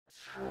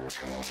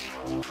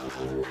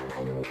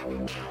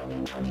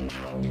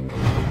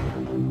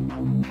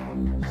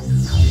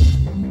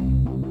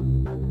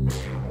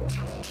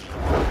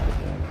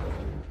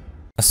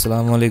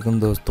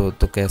दोस्तों,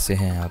 तो कैसे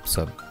हैं आप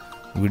सब।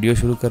 वीडियो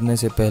शुरू करने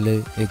से पहले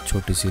एक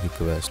छोटी सी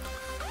रिक्वेस्ट,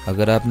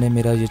 अगर आपने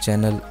मेरा ये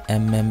चैनल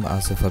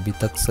आसिफ अभी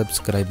तक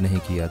सब्सक्राइब नहीं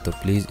किया तो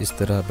प्लीज़ इस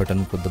तरह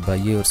बटन को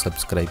दबाइए और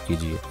सब्सक्राइब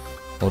कीजिए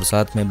और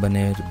साथ में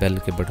बने बेल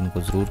के बटन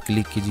को ज़रूर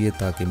क्लिक कीजिए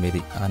ताकि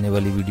मेरी आने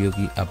वाली वीडियो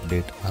की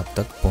अपडेट आप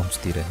तक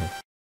पहुंचती रहे।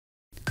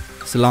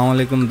 अस्सलाम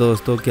वालेकुम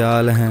दोस्तों, क्या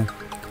हाल हैं।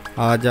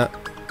 आज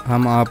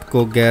हम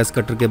आपको गैस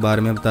कटर के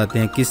बारे में बताते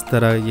हैं, किस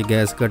तरह ये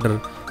गैस कटर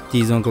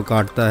चीज़ों को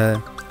काटता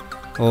है।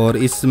 और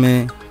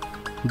इसमें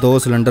 2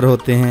 सिलेंडर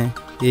होते हैं,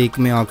 एक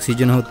में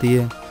ऑक्सीजन होती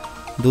है,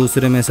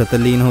 दूसरे में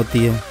एसिटिलीन होती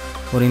है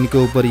और इनके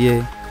ऊपर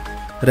ये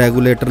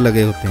रेगुलेटर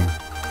लगे होते हैं।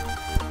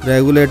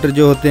 रेगुलेटर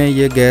जो होते हैं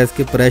ये गैस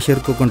के प्रेशर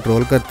को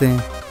कंट्रोल करते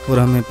हैं और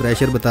हमें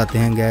प्रेशर बताते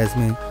हैं गैस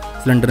में,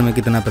 सिलेंडर में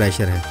कितना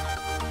प्रेशर है।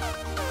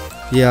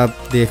 ये आप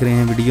देख रहे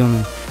हैं वीडियो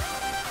में,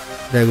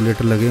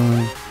 रेगुलेटर लगे हुए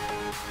हैं।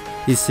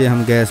 इससे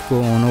हम गैस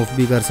को ऑन ऑफ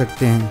भी कर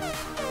सकते हैं।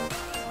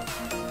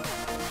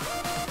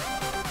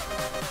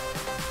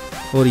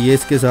 और ये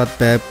इसके साथ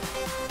पाइप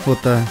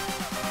होता है,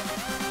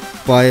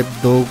 पाइप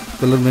 2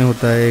 कलर में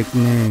होता है, एक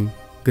में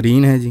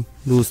ग्रीन है जी,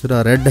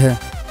 दूसरा रेड है।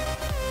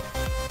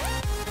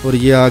 और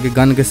ये आगे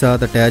गन के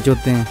साथ अटैच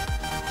होते हैं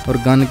और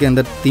गन के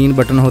अंदर 3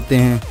 बटन होते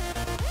हैं।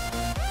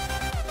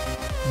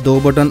 2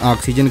 बटन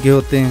ऑक्सीजन के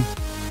होते हैं,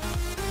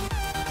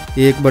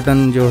 एक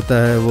बटन जो होता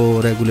है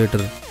वो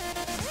रेगुलेटर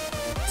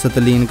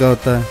एसिटिलीन का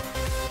होता है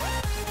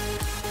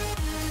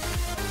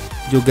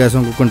जो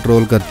गैसों को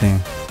कंट्रोल करते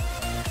हैं।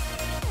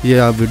 ये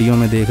आप वीडियो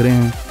में देख रहे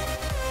हैं,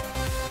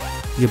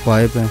 ये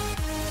पाइप है,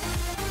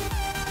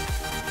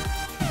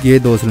 ये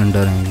 2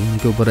 सिलेंडर हैं,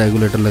 इनके ऊपर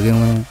रेगुलेटर लगे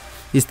हुए हैं,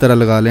 इस तरह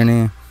लगा लेने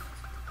हैं।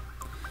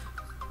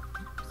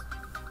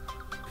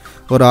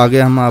 और आगे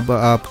हम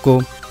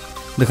आपको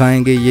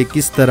दिखाएंगे ये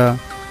किस तरह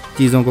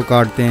चीज़ों को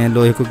काटते हैं,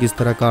 लोहे को किस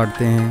तरह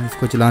काटते हैं,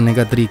 इसको चलाने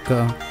का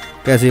तरीका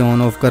कैसे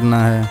ऑन ऑफ करना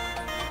है।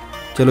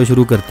 चलो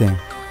शुरू करते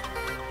हैं।